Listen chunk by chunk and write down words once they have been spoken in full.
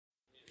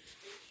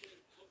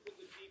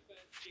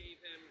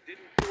Gave him,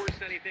 didn't force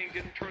anything,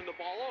 didn't turn the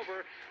ball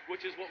over,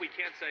 which is what we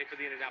can't say for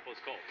the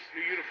Indianapolis Colts. New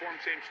uniform,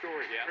 same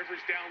story. Yeah.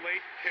 Rivers down late,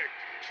 picked.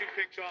 2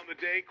 picks on the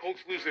day.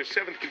 Colts lose their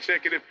 7th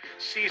consecutive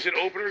season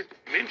opener.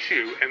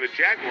 Minshew and the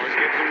Jaguars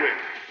get the win.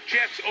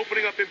 Jets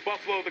opening up in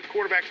Buffalo. The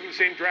quarterbacks from the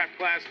same draft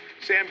class.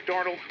 Sam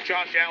Darnold,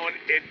 Josh Allen,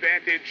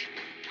 advantage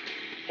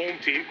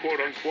home team, quote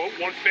unquote.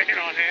 1 fan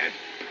on hand.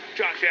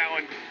 Josh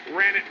Allen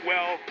ran it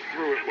well,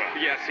 threw it well.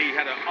 Yes, he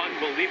had an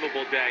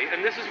unbelievable day,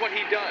 and this is what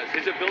he does.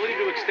 His ability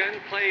to extend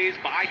plays,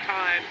 buy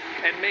time,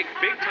 and make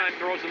big-time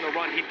throws in the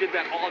run. He did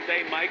that all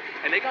day, Mike,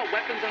 and they got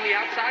weapons on the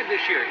outside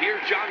this year.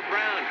 Here's John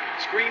Brown,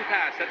 screen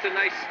pass. That's a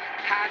nice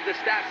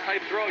pad-the-stats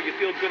type throw. You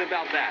feel good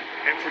about that.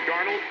 And for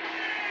Darnold?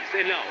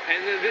 No,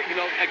 and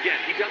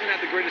again, he doesn't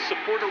have the greatest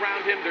support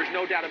around him. There's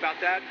no doubt about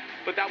that.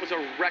 But that was a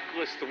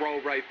reckless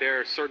throw right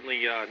there.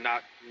 Certainly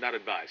not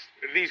advised.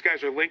 These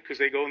guys are linked because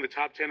they go in the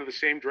top 10 of the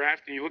same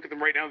draft, and you look at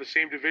them right now in the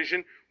same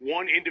division,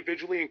 one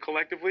individually and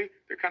collectively,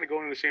 they're kind of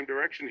going in the same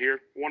direction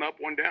here. One up,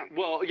 one down.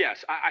 Well,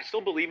 yes, I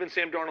still believe in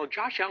Sam Darnold.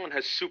 Josh Allen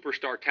has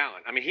superstar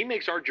talent. I mean, he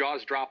makes our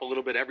jaws drop a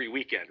little bit every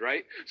weekend,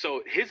 right?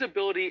 So his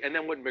ability, and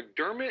then what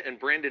McDermott and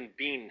Brandon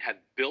Beane had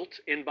built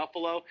in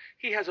Buffalo,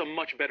 he has a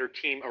much better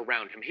team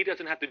around him. He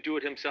doesn't have to do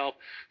it himself.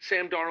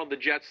 Sam Darnold, the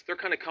Jets, they're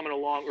kind of coming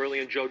along early,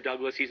 and Joe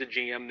Douglas, he's a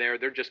GM there.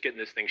 They're just getting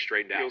this thing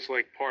straightened out. Feels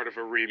like part of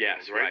a rebuild,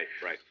 yes, right?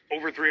 Right.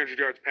 Over 300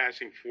 yards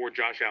passing for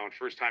Josh Allen,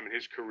 first time in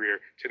his career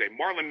today.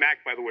 Marlon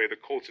Mack, by the way, the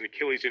Colts, an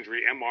Achilles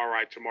injury,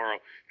 MRI tomorrow.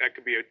 That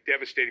could be a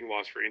devastating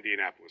loss for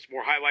Indianapolis.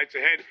 More highlights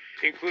ahead,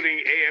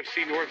 including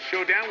AFC North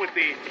showdown with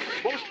the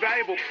most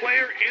valuable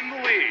player in the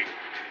league.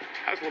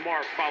 How's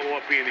Lamar follow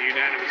up being the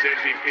unanimous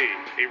MVP?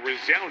 A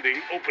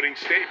resounding opening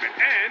statement.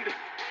 And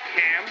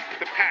Cam,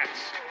 the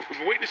Pats. We've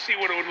been waiting to see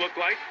what it would look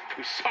like.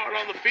 We saw it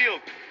on the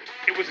field.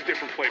 It was a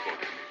different playbook.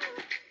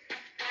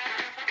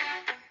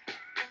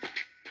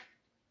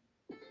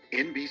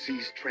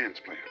 NBC's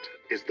Transplant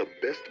is the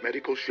best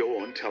medical show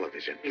on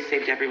television. He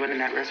saved everyone in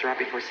that restaurant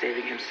before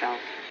saving himself.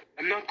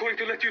 I'm not going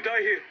to let you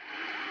die here.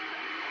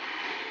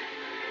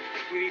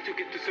 We need to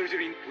get to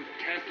surgery. We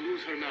can't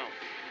lose her now.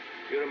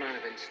 You're a man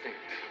of instinct.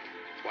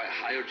 That's why I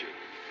hired you.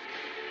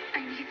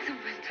 I need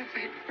someone to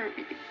fight for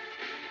me.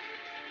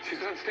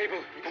 She's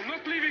unstable. I'm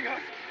not leaving her.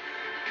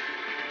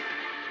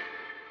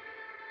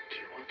 Do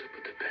you want to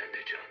put a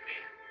bandage on me?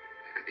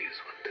 I could use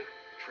one too.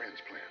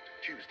 Transplant,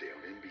 Tuesday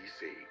on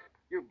NBC.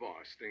 Your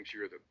boss thinks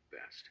you're the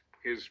best.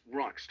 His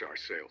rock star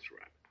sales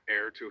rep,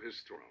 heir to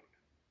his throne.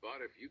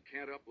 But if you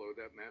can't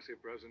upload that massive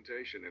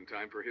presentation in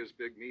time for his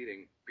big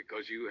meeting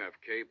because you have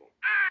cable,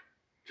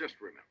 just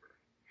remember,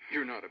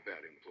 you're not a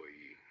bad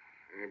employee.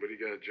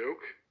 Anybody got a joke?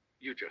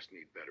 You just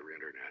need better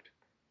internet.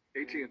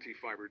 AT&T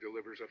Fiber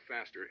delivers a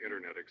faster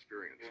internet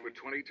experience with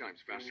 20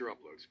 times faster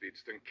upload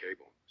speeds than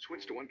cable.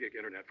 Switch to 1 gig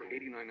internet for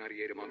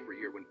 $89.98 a month per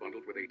year when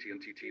bundled with AT&T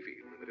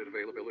TV. Limited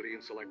availability in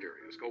select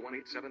areas. Call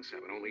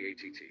 1-877 only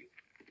ATT.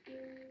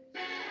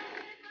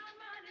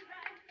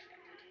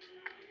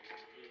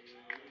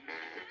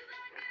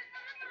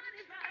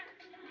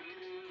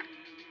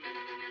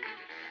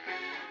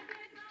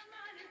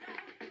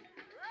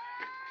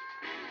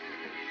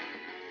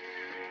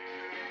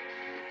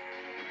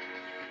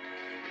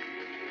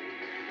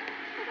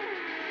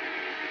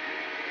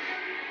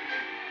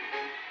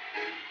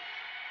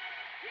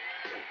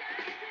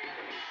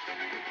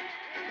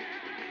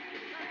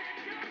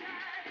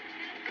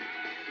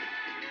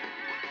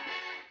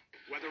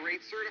 Weather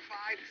rate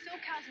certified.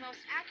 SoCal's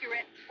most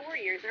accurate 4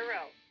 years in a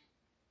row.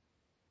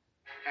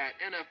 At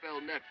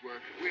NFL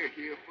Network, we're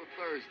here for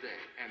Thursday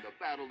and the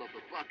Battle of the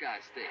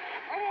Buckeye State.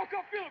 I woke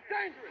up feeling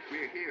dangerous.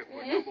 We're here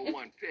for number 1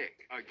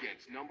 pick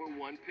against number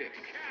 1 pick.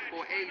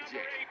 For AJ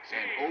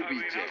and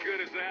OBJ. How good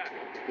is that?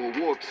 For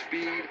warp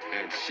speed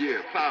and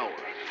sheer power.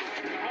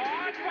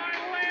 On by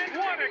land,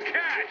 what a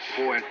catch!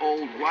 For an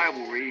old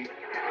rivalry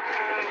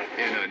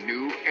in a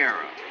new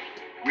era.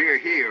 We're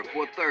here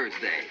for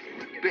Thursday.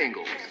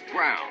 Bengals,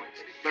 Browns,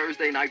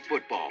 Thursday Night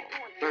Football.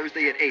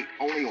 Thursday at 8,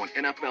 only on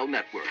NFL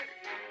Network.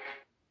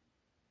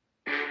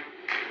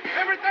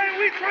 Everything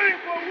we train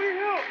for, we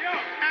will. Yo,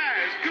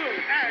 as good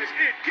as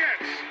it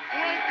gets.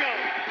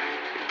 Welcome.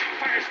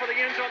 Fires for the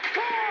end zone.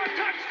 Score!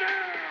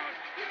 Touchdown!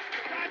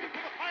 Diving for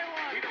the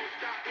pylon. We don't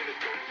stop when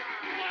it's go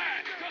time.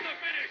 Flat to the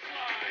finish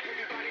line.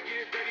 Everybody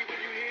get ready when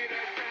you hear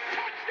that sound.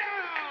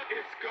 Touchdown!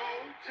 It's go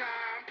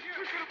time.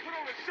 We're going to put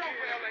on a show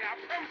for LA, I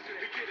promise you.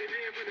 We get it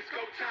in when it's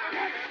go time.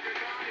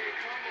 Everybody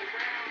come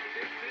around.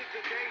 This is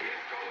the day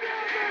it's go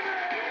down.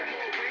 No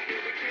more waiting,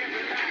 we can't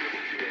relax.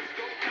 It's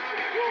go time.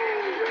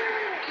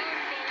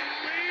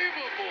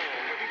 Unbelievable.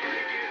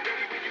 Everybody get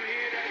ready when you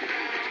hear that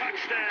sound.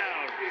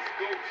 Touchdown. It's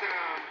go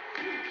time.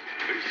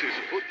 This is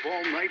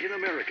Football Night in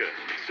America,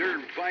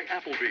 served by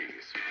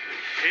Applebee's.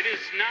 It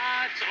is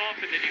not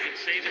often that you can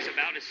say this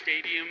about a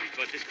stadium,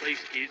 but this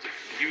place is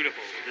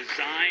beautiful.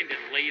 Designed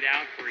and laid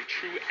out for a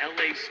true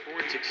LA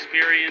sports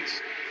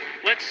experience.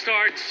 Let's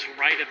start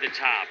right at the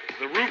top.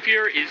 The roof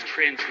here is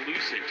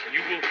translucent. You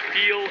will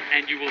feel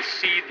and you will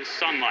see the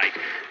sunlight.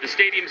 The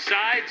stadium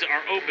sides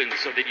are open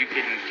so that you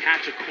can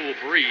catch a cool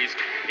breeze.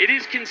 It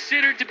is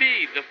considered to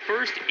be the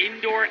first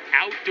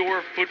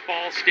indoor-outdoor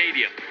football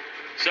stadium.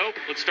 So,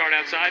 let's start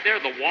outside there.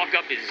 The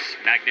walk-up is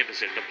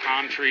magnificent. The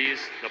palm trees,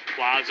 the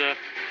plaza,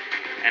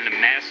 and the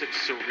massive,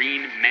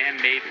 serene,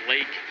 man-made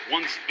lake.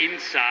 Once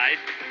inside,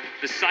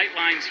 the sight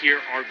lines here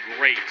are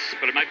great,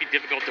 but it might be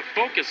difficult to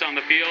focus on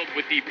the field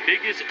with the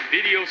biggest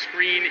video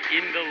screen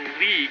in the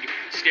league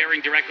staring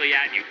directly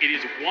at you. It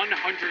is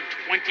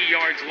 120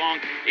 yards long.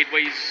 It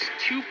weighs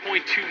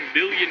 2.2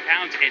 million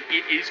pounds, and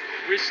it is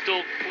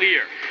crystal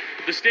clear.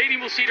 The stadium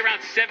will seat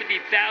around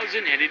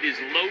 70,000, and it is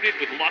loaded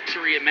with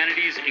luxury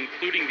amenities,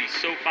 including the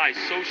SoFi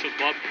Social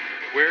Club,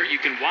 where you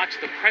can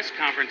watch the press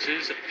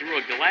conferences through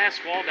a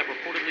glass wall that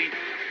reportedly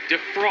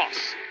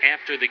defrosts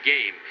after the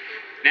game.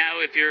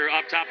 Now, if you're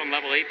up top on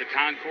level 8, the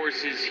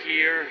concourse is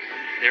here.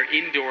 They're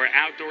indoor,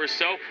 outdoor,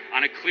 so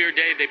on a clear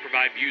day, they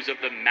provide views of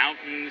the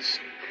mountains,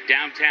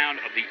 downtown,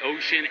 of the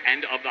ocean,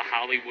 and of the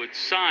Hollywood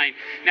sign.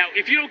 Now,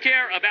 if you don't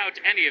care about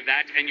any of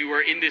that and you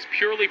are in this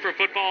purely for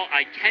football,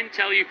 I can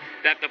tell you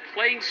that the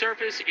playing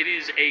surface, it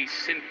is a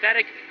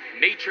synthetic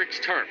matrix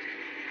turf.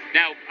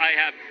 Now, I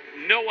have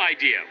no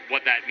idea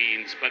what that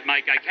means, but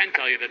Mike, I can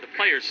tell you that the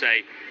players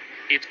say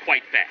it's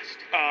quite fast.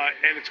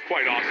 And it's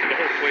quite awesome. The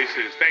whole place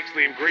is. Thanks,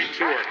 Liam. Great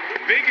tour.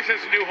 Vegas has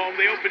a new home.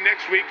 They open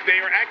next week.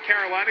 They are at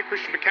Carolina.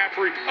 Christian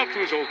McCaffrey up to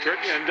his old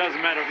tricks. Yeah, and it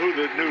doesn't matter who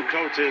the new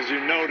coach is. You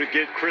know to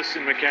get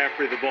Christian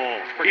McCaffrey the ball.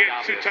 He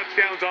had 2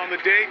 touchdowns on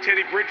the day.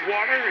 Teddy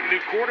Bridgewater,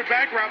 new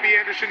quarterback. Robbie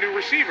Anderson, new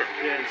receiver.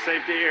 Yeah, and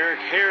safety Eric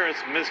Harris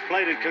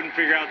misplayed it. Couldn't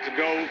figure out to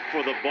go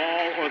for the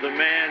ball or the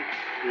man.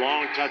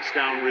 Long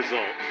touchdown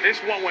result. This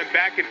one went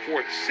back and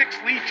forth. 6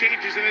 lead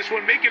changes in this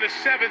one, making a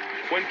 7th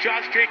when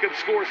Josh Jacobs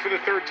scores for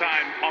the 3rd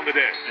time on the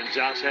day. And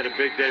Josh had a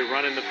big day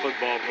running the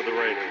football for the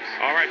Raiders.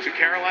 All right, so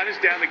Carolina's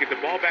down. They get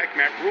the ball back.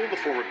 Matt Rule, the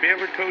former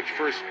Baylor coach,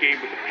 first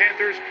game with the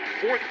Panthers.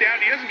 4th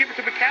down. He doesn't give it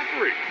to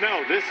McCaffrey.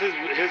 No, this is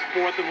his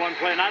 4th and 1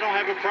 play, and I don't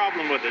have a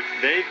problem with it.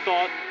 They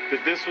thought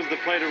that this was the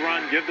play to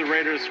run. Give the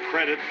Raiders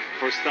credit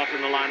for stuff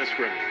in the line of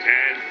scrimmage.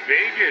 And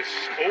Vegas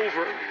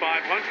over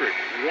 500.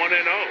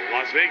 1-0.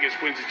 Las Vegas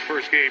wins its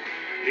first game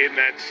in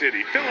that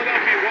city.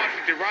 Philadelphia,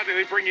 Washington. Rodney,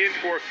 they bring you in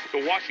for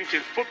the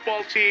Washington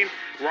football team.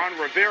 Ron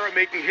Rivera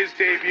making his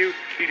debut.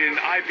 He did an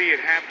IV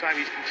at halftime.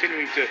 He's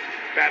continuing to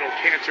battle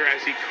cancer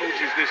as he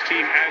coaches this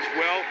team as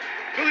well.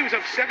 Philly was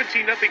up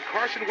 17-0.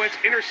 Carson Wentz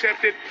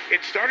intercepted.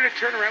 It started to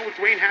turn around with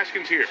Dwayne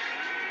Haskins here.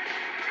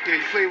 Yeah,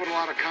 he played with a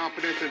lot of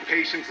confidence and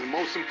patience, and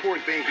most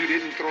important thing, he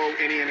didn't throw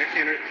any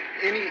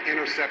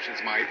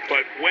interceptions, Mike.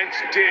 But Wentz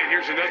did.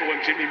 Here's another one.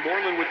 Jimmy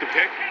Moreland with the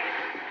pick.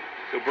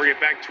 He'll bring it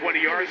back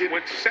 20 yards.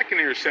 Wentz's second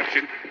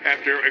interception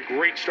after a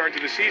great start to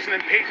the season.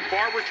 And Peyton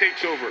Barber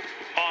takes over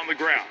on the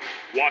ground.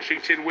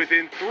 Washington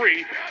within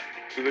 3.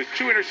 So those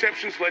 2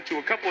 interceptions led to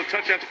a couple of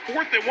touchdowns.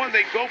 4th and 1,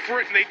 they go for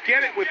it, and they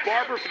get it with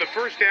Barber for the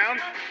first down.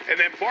 And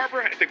then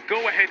Barber had the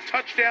go-ahead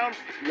touchdown.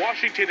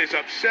 Washington is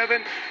up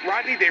 7.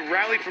 Rodney, they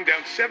rallied from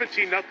down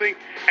 17-0,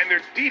 and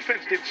their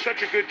defense did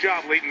such a good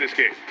job late in this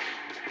game.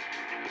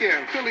 Yeah,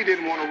 and Philly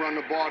didn't want to run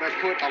the ball. That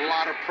put a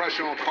lot of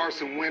pressure on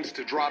Carson Wentz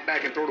to drop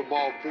back and throw the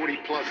ball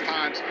 40-plus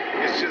times.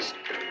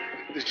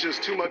 It's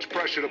just too much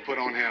pressure to put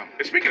on him.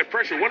 And speaking of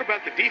pressure, what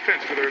about the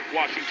defense for the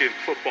Washington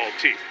football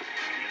team?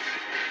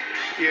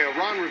 Yeah,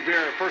 Ron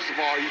Rivera, first of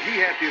all, he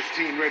had this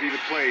team ready to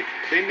play.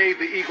 They made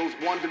the Eagles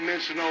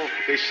one-dimensional.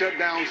 They shut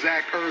down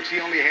Zach Ertz. He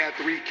only had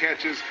 3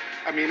 catches.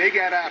 I mean, they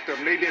got after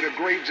him. They did a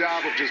great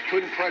job of just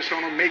putting pressure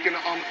on him, making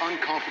him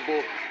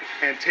uncomfortable,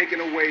 and taking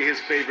away his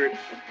favorite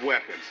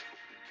weapons.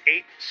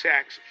 8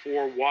 sacks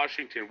for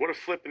Washington. What a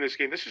flip in this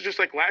game. This is just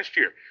like last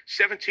year.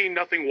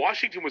 17-0.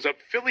 Washington was up.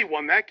 Philly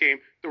won that game.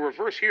 The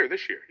reverse here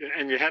this year.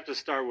 And you have to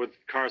start with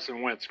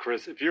Carson Wentz,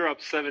 Chris. If you're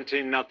up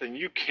 17-0,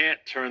 you can't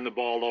turn the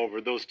ball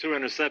over. Those 2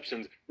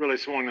 interceptions really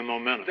swung the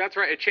momentum. That's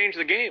right. It changed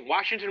the game.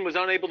 Washington was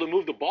unable to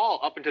move the ball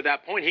up until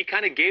that point. He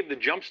kind of gave the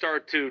jump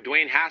start to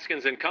Dwayne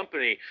Haskins and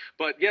company.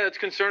 But, yeah, it's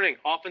concerning.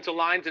 Offensive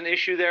line's an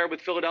issue there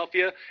with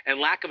Philadelphia, and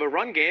lack of a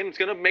run game is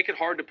going to make it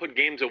hard to put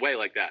games away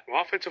like that. Well,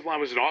 offensive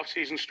line was an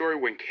off-season story.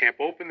 When camp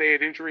opened, they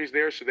had injuries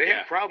there, so they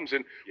had problems,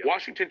 and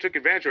Washington took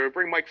advantage of it. I'll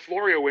bring Mike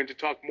Florio in to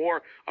talk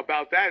more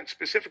about that, and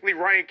specifically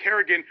Ryan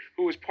Kerrigan,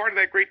 who was part of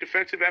that great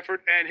defensive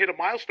effort and hit a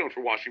milestone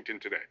for Washington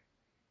today.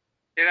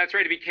 Yeah, that's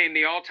right. He became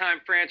the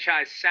all-time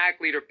franchise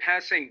sack leader,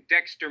 passing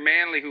Dexter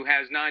Manley, who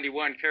has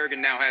 91.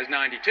 Kerrigan now has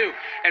 92.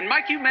 And,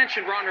 Mike, you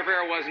mentioned Ron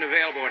Rivera wasn't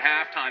available at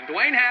halftime.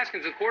 Dwayne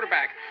Haskins, the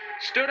quarterback,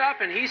 stood up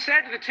and he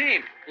said to the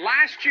team,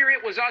 last year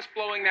it was us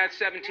blowing that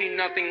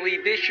 17-0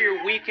 lead. This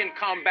year we can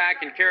come back.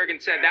 And Kerrigan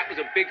said that was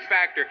a big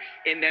factor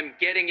in them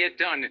getting it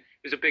done. It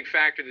was a big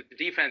factor that the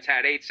defense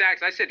had 8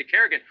 sacks. I said to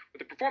Kerrigan,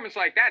 with a performance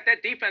like that,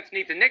 that defense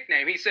needs a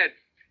nickname. He said,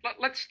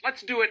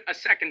 let's do it a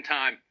second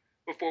time.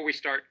 before we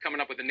start coming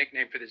up with a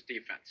nickname for this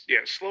defense. Yeah,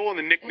 slow on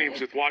the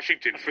nicknames with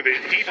Washington for the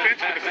defense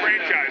for the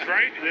franchise,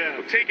 right? Yeah.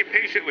 We'll take it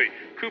patiently.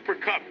 Cooper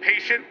Kupp,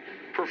 patient,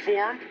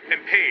 performed,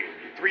 and paid.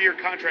 3-year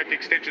contract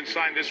extension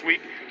signed this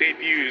week.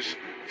 Debuts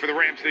for the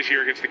Rams this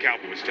year against the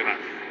Cowboys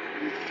tonight.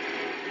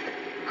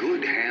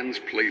 Good Hands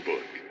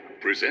Playbook,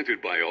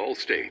 presented by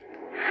Allstate.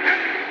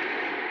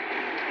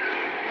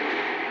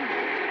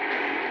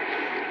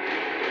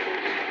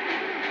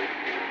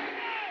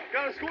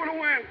 Got to score to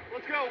win.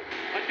 Let's go.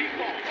 A deep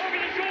ball over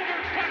the shoulder,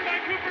 caught by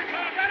Cooper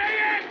Kupp. And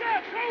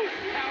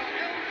how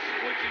else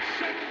would you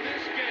settle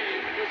this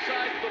game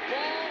besides the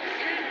ball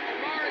in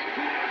Amari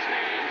Cooper's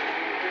hands?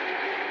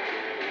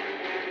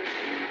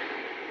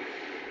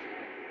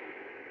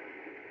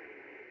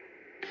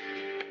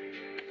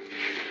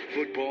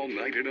 Football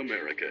Night in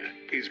America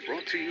is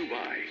brought to you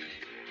by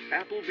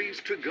Applebee's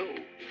To Go.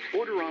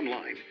 Order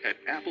online at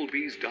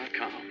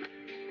applebees.com.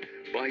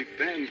 By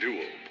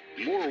FanDuel,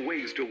 more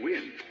ways to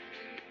win.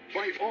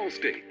 By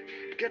Allstate,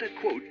 get a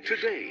quote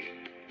today.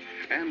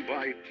 And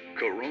by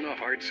Corona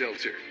Hard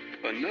Seltzer,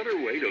 another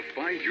way to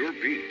find your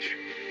beach.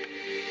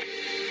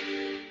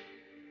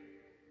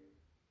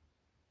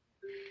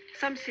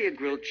 Some see a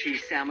grilled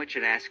cheese sandwich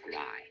and ask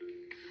why.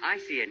 I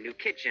see a new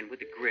kitchen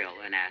with a grill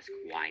and ask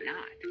why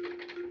not.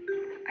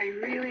 I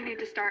really need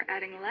to start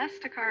adding less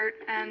to cart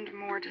and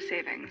more to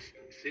savings.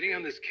 Sitting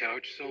on this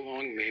couch so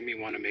long made me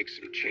want to make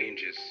some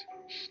changes,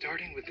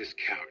 starting with this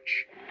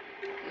couch.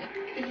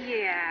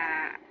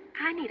 Yeah,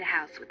 I need a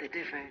house with a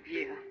different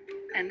view.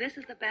 And this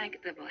is the bank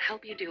that will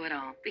help you do it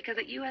all. Because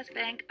at U.S.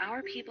 Bank,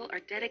 our people are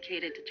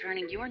dedicated to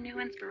turning your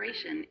new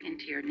inspiration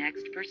into your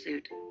next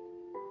pursuit.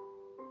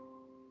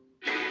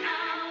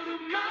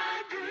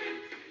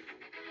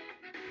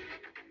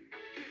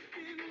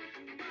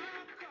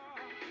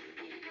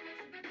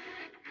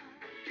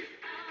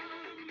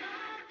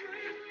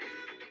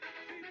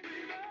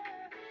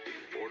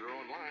 Order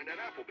online at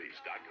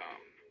applebees.com.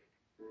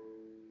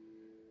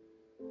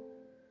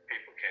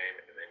 People came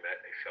and they met,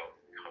 they felt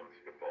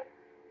comfortable.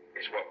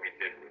 It's what we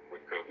did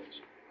with Googles.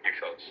 You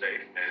felt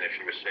safe, and if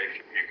you were safe,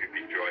 you could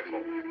be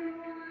joyful.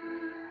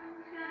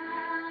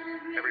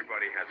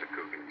 Everybody has a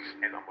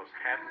Googles, and almost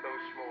half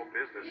those small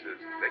businesses,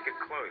 they could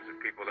close if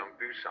people don't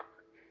do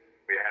something.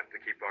 We have to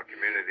keep our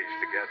communities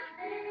together.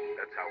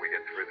 That's how we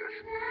get through this.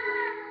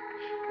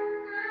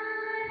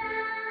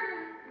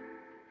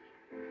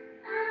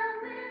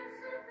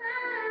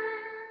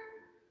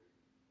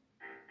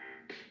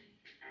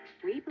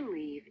 We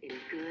believe in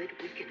good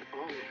we can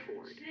all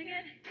afford.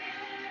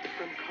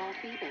 From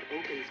coffee that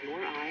opens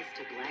more eyes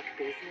to black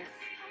business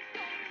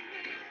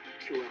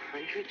to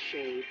 100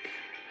 shades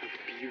of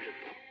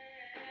beautiful.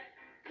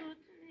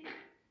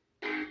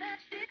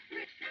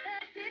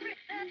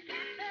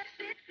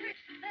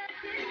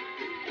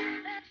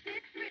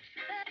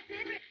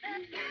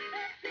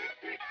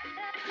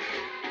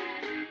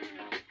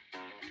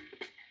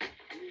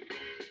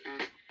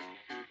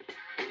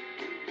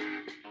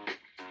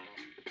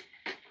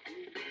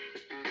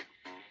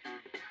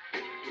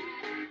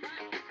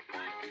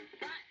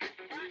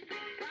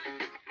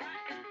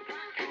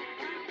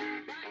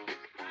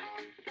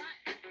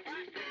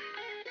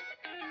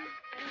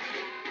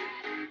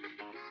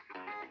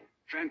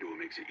 FanDuel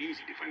makes it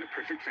easy to find the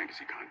perfect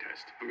fantasy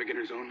contest, from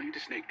beginners only to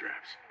snake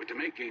drafts. But to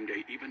make game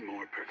day even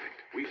more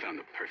perfect, we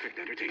found the perfect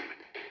entertainment.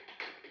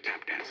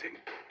 Tap dancing.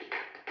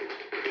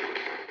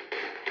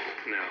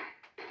 Now,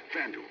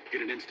 FanDuel, get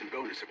an instant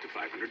bonus up to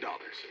 $500.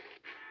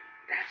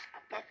 That's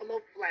a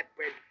buffalo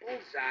flatbread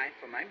bullseye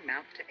for my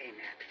mouth to aim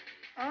at.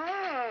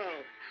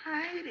 Oh,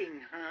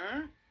 hiding,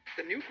 huh?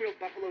 The new grilled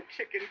buffalo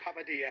chicken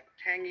papadilla.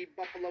 Tangy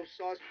buffalo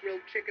sauce,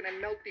 grilled chicken,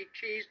 and melty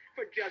cheese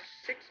for just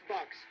 $6.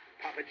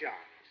 Papa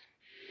John's.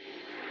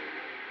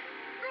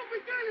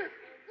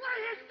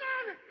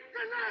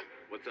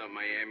 What's up,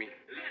 Miami?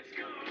 Let's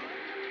go!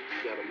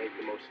 You gotta make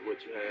the most of what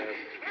you have.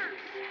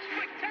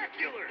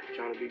 Spectacular!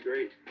 Trying to be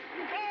great.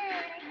 Oh,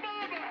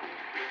 mama!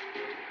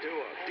 Do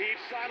a deep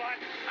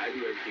sideline. I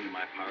do everything in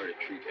my power to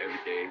treat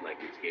every day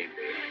like it's game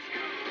day.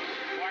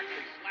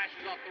 Barkley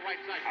slashes off the right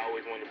side. I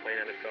always wanted to play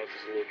in the NFL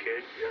since a little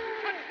kid.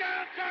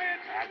 Touchdown,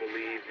 Giants! I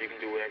believe you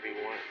can do whatever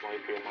you want as long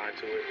as you put your mind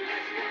to it.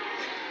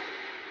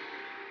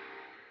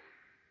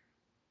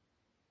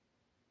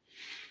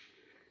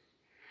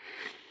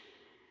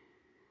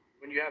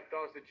 When you have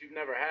thoughts that you've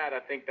never had, I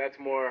think that's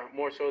more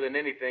so than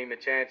anything the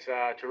chance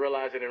to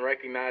realize it and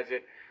recognize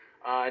it,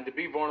 and to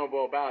be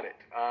vulnerable about it.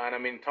 And I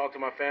mean, talk to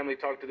my family,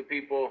 talk to the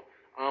people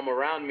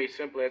around me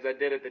simply as I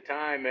did at the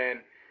time. And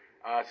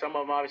some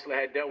of them obviously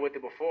had dealt with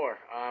it before.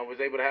 Was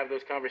able to have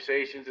those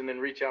conversations and then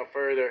reach out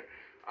further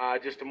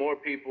just to more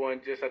people.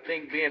 And just I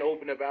think being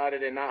open about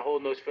it and not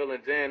holding those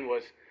feelings in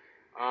was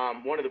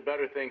one of the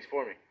better things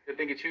for me. I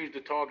think it's huge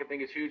to talk. I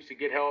think it's huge to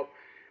get help,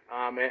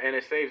 and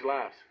it saves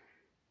lives.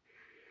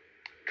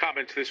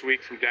 Comments this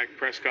week from Dak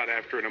Prescott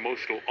after an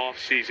emotional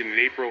offseason in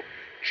April.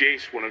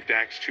 Jace, one of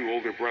Dak's two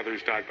older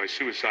brothers, died by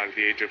suicide at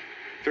the age of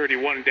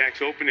 31.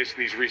 Dak's openness in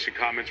these recent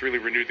comments really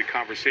renewed the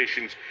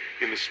conversations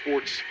in the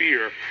sports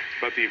sphere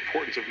about the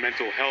importance of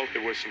mental health.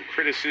 There was some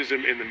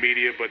criticism in the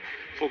media, but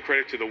full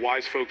credit to the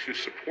wise folks who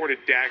supported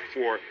Dak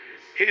for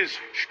his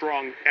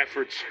strong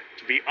efforts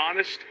to be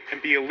honest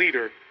and be a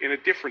leader in a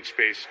different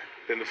space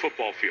than the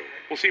football field.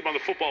 We'll see him on the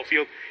football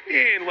field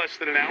in less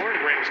than an hour.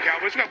 Rams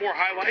Cowboys. We've got more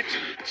highlights.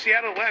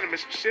 Seattle Atlanta.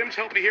 Mr. Sims,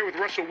 help me here with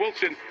Russell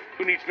Wilson,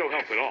 who needs no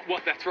help at all. Well,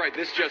 that's right.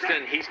 This just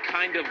in, he's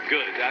kind of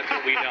good. That's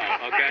what we know,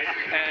 okay?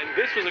 And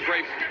this was a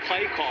great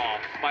play call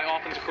by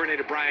offensive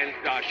coordinator Brian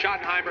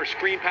Schottenheimer.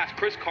 Screen pass.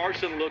 Chris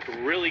Carson looked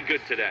really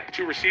good today.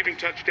 2 receiving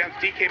touchdowns.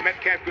 DK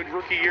Metcalf, good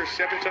rookie year,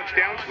 7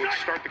 touchdowns. Let's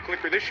start the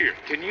clicker this year.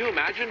 Can you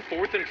imagine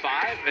 4th and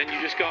 5, and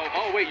you just go,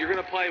 oh, wait, you're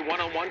going to play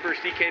one-on-one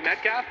versus DK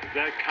Metcalf? Is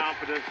that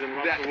confidence in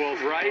Russell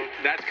Wilson? Right?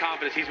 That's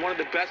confidence. He's one of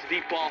the best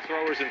deep ball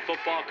throwers in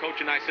football.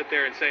 Coach and I sit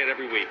there and say it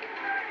every week.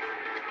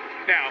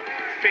 Now,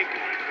 fake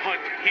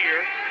punt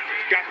here.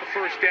 Got the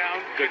first down.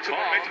 Good call.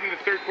 I mentioned in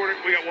the third quarter,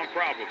 we got one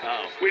problem.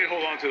 We didn't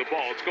hold on to the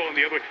ball. It's going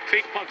the other way.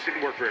 Fake punts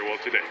didn't work very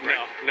well today. Right?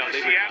 No.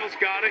 Seattle's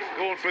got it.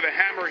 Going for the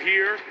hammer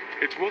here.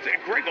 It's Wilson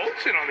and Greg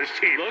Olsen on his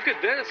team. Look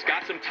at this.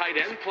 Got some tight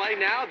end play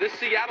now. This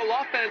Seattle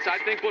offense, I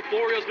think what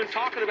Florio's been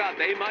talking about,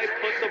 they might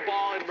put the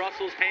ball in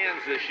Russell's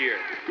hands this year.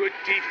 Good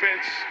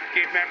defense.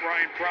 Gave Matt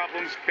Ryan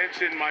problems.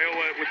 Benson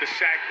Mayowa with the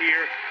sack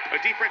here. A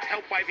defense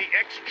helped by the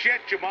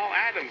ex-Jet Jamal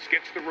Adams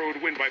gets the road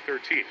win by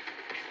 13.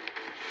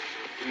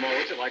 Jamal,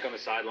 what's it like on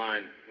the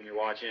sideline when you're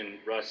watching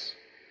Russ,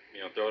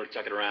 throw it,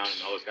 chuck it around,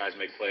 and all those guys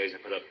make plays and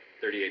put up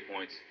 38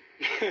 points?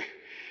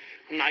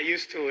 I'm not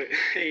used to it,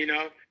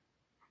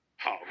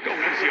 Oh, go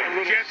easy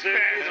on Jets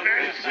fans,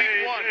 man. It's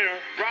week 1.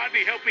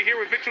 Rodney, help me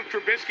here with Mitchell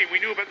Trubisky. We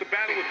knew about the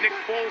battle with Nick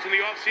Foles in the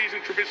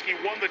offseason. Trubisky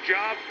won the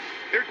job.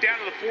 They're down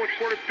to the 4th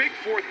quarter. Big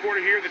 4th quarter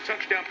here. The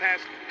touchdown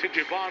pass to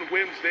Javon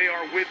Wims. They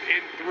are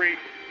within 3.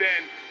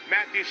 Then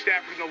Matthew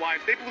Stafford and the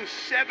Lions. They blew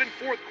 7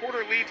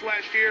 fourth-quarter leads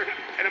last year,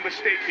 and a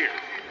mistake here.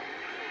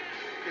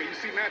 Yeah, you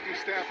see Matthew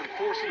Stafford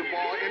forcing the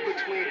ball in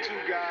between 2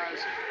 guys,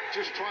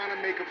 just trying to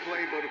make a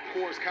play, but of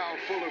course Kyle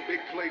Fuller,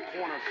 big play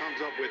corner, comes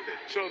up with it.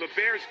 So the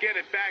Bears get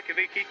it back, and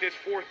they keep this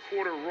 4th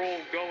quarter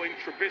roll going.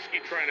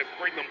 Trubisky trying to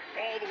bring them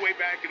all the way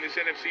back in this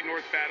NFC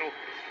North battle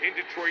in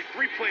Detroit.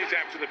 3 plays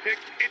after the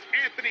pick. It's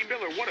Anthony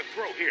Miller. What a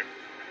throw here.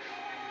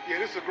 Yeah,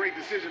 this is a great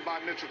decision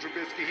by Mitchell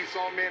Trubisky. He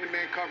saw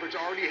man-to-man coverage,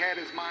 already had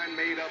his mind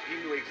made up. He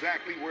knew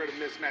exactly where the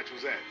mismatch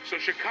was at. So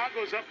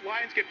Chicago's up.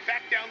 Lions get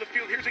back down the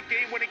field. Here's a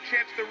game-winning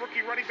chance. The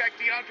rookie running back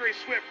DeAndre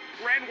Swift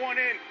ran one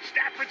in.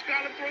 Stafford's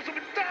got him, throws him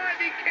a dive.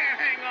 He can't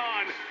hang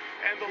on.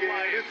 And the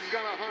Lions. This is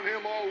going to hunt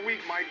him all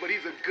week, Mike, but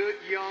he's a good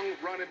young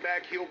running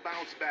back. He'll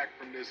bounce back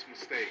from this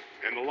mistake.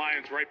 And the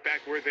Lions right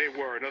back where they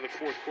were. Another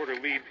 4th quarter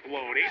lead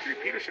blown. Adrian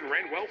Peterson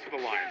ran well for the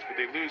Lions, but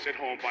they lose at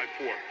home by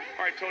 4.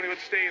 All right, Tony,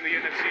 let's stay in the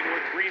NFC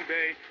North. Green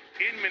Bay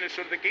in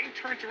Minnesota. The game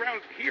turns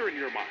around here in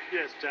your mind.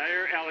 Yes,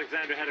 Jair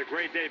Alexander had a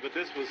great day, but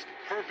this was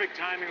perfect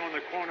timing on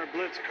the corner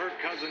blitz. Kirk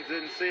Cousins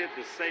didn't see it.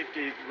 The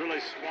safety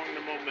really swung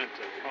the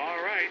momentum. All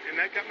right, and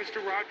that got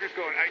Mr. Rodgers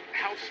going.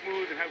 How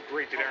smooth and how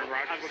great did Aaron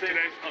Rodgers I've look seen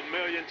today? it a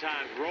million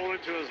times.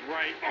 Rolling to his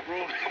right,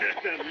 rolling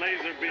that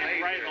laser beam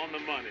right on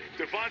the money.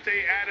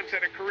 Devontae Adams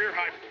had a career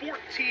high 14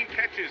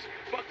 catches,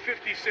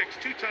 $156,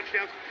 2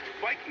 touchdowns.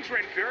 Vikings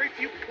ran very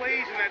few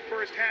plays in that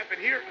first half, and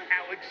here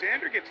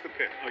Alexander gets the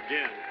pick.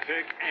 Again,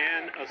 pick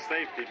and a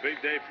safety. Big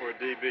day for a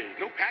DB.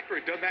 No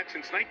Packer had done that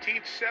since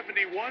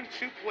 1971.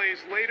 2 plays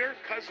later,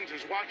 Cousins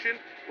is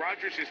watching.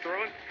 Rodgers is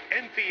throwing.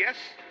 MVS,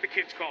 the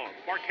kids call him.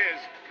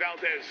 Marquez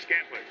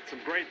Valdez-Scantling.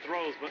 Some great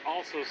throws, but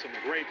also some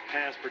great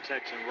pass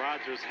protection.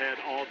 Rodgers had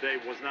all day,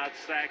 was not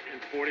sacked,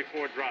 in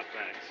 44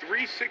 dropbacks.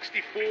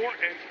 364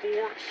 and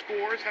 4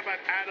 scores. How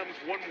about Adams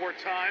one more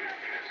time?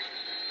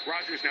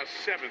 Rodgers now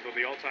 7th on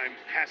the all-time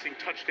passing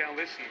touchdown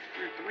list. He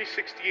threw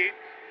 368.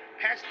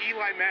 Past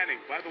Eli Manning.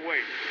 By the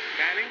way,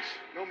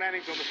 no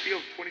Mannings on the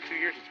field. 22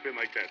 years it's been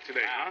like that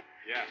today, huh?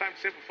 Yeah. Time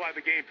to simplify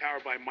the game,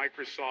 powered by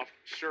Microsoft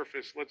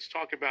Surface. Let's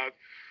talk about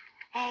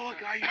a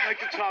guy you like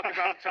to talk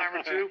about a time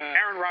or two.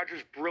 Aaron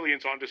Rodgers'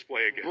 brilliance on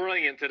display again.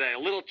 Brilliant today. A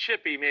little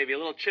chippy, maybe, a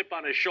little chip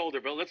on his shoulder,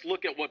 but let's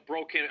look at what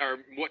broke him, or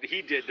what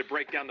he did to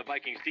break down the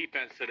Vikings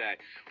defense today.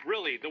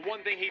 Really, the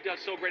one thing he does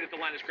so great at the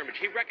line of scrimmage,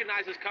 he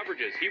recognizes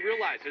coverages. He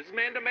realizes it's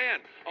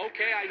man-to-man.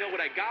 Okay, I know what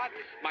I got.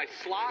 My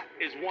slot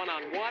is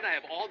one-on-one. I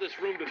have all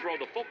this room to throw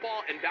the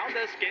football, and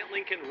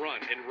Valdez-Scantling can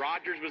run, and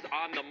Rodgers was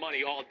on the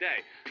money all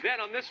day. Then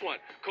on this one,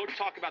 Coach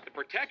talked about the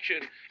protection.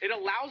 It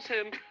allows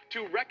him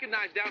to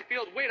recognize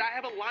downfield, wait, I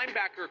have a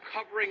linebacker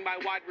covering my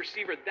wide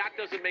receiver. That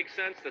doesn't make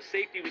sense. The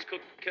safety was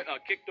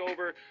kicked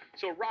over.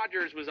 So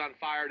Rodgers was on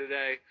fire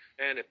today.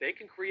 And if they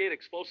can create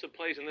explosive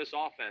plays in this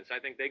offense, I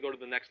think they go to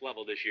the next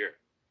level this year.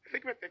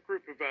 Think about that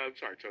group of,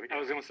 sorry, Tony. I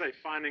was going to say,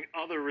 finding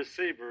other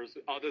receivers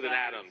other than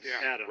Adams.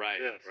 Yeah. Adams, right,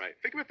 yes. right.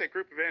 Think about that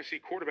group of NFC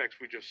quarterbacks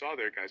we just saw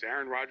there, guys.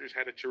 Aaron Rodgers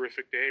had a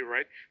terrific day,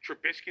 right?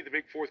 Trubisky, the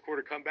big 4th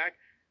quarter comeback.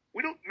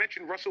 We don't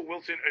mention Russell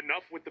Wilson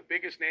enough with the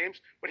biggest names,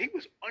 but he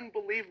was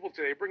unbelievable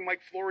today. Bring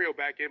Mike Florio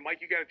back in.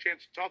 Mike, you got a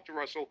chance to talk to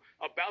Russell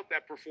about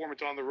that performance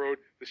on the road,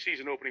 the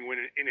season opening win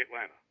in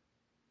Atlanta.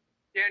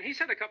 Yeah, and he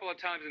said a couple of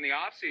times in the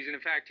offseason,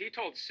 in fact, he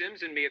told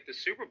Sims and me at the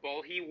Super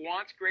Bowl he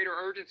wants greater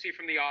urgency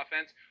from the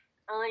offense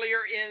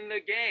earlier in the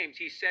games.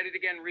 He said it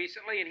again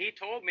recently, and he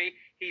told me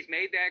he's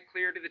made that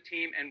clear to the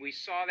team, and we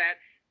saw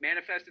that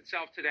manifest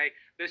itself today.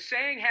 The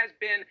saying has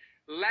been,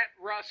 let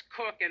Russ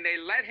cook, and they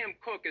let him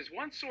cook. As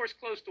one source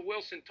close to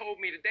Wilson told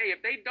me today,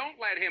 if they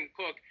don't let him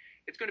cook,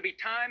 it's going to be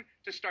time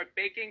to start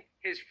baking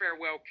his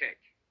farewell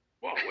cake.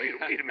 Whoa, wait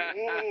a minute.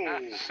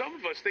 Whoa. Some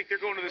of us think they're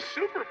going to the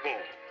Super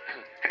Bowl.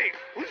 Hey,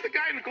 who's the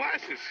guy in the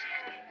glasses?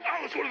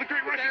 Oh, it's one of the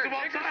great rushers of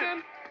all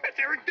time. That's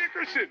Eric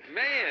Dickerson.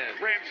 Man.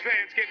 Rams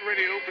fans getting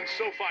ready to open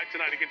SoFi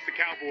tonight against the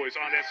Cowboys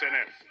on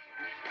SNF.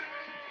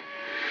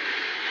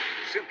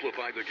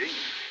 Simplify the game.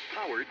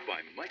 Powered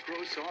by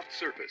Microsoft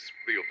Surface,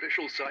 the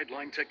official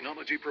sideline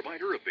technology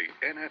provider of the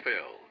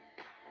NFL.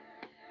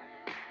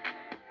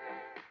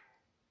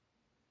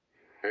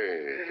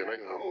 Hey, can I...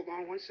 Hold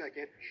on 1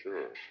 second.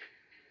 Sure.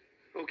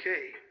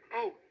 Okay.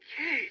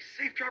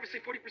 Safe driver,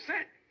 save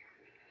 40%.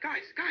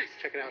 Guys.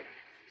 Check it out.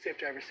 Safe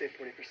driver, save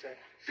 40%.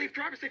 Safe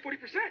driver, save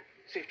 40%.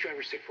 Safe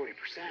driver, save 40%.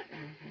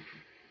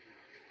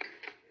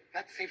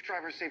 That's safe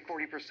driver, save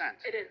 40%.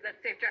 It is.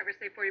 That's Safe Driver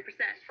Save 40%.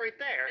 It's right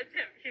there. It's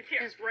him. He's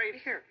here. He's right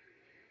here.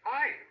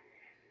 Hi.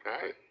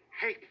 Hi.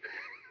 Hey.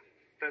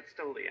 That's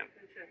totally him.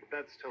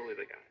 That's totally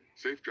the guy.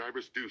 Safe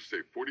drivers do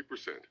save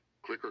 40%.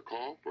 Click or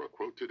call for a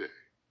quote today.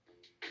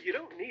 You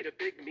don't need a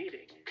big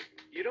meeting.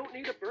 You don't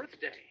need a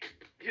birthday.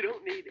 You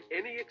don't need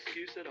any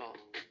excuse at all.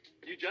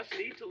 You just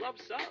need to love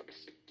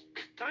subs.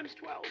 Times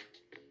 12.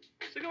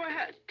 So go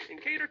ahead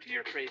and cater to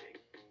your craving.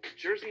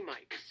 Jersey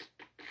Mike's.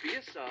 Be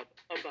a sub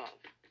above.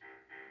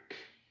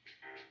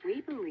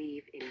 We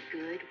believe in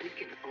good we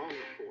can all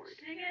afford.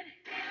 Sing it.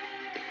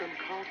 From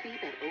coffee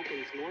that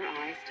opens more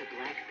eyes to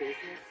black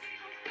business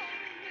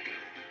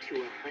to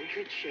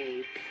 100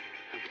 shades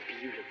of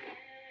beautiful.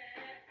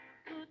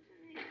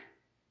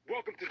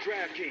 Welcome to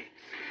DraftKings,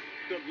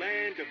 the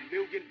land of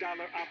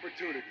million-dollar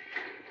opportunity.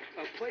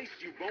 A place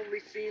you've only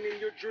seen in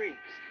your dreams.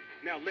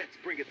 Now let's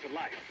bring it to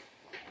life.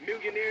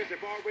 Millionaires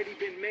have already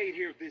been made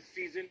here this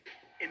season,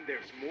 and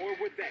there's more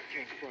where that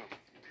came from.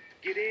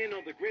 Get in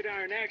on the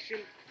gridiron action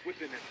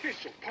with an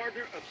official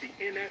partner of the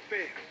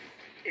NFL.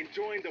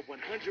 Enjoying the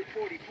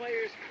 140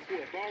 players who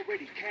have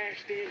already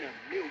cashed in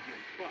 $1 million.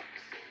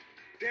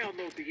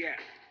 Download the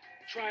app,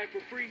 try it for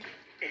free,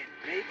 and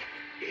make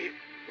it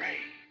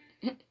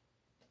rain.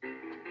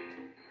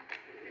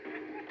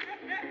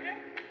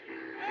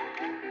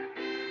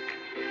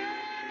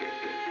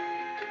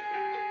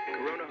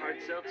 Corona Hard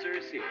Seltzer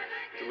is here,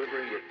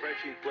 delivering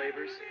refreshing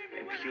flavors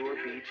and pure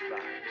beach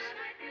vibes.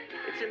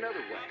 It's another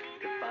way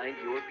to find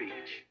your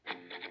beach.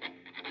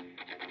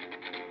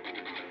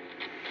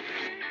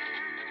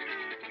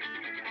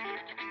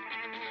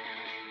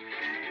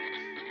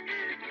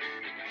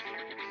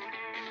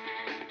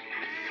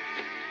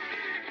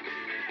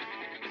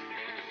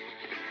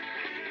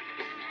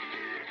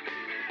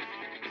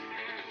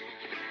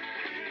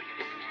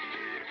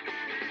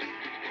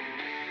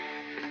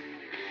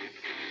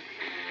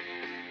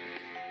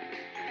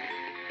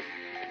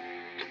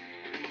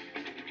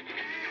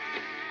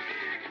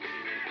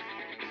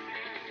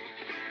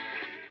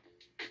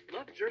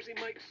 Love Jersey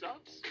Mike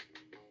subs?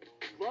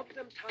 Love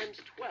them times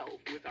 12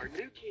 with our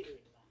new catering.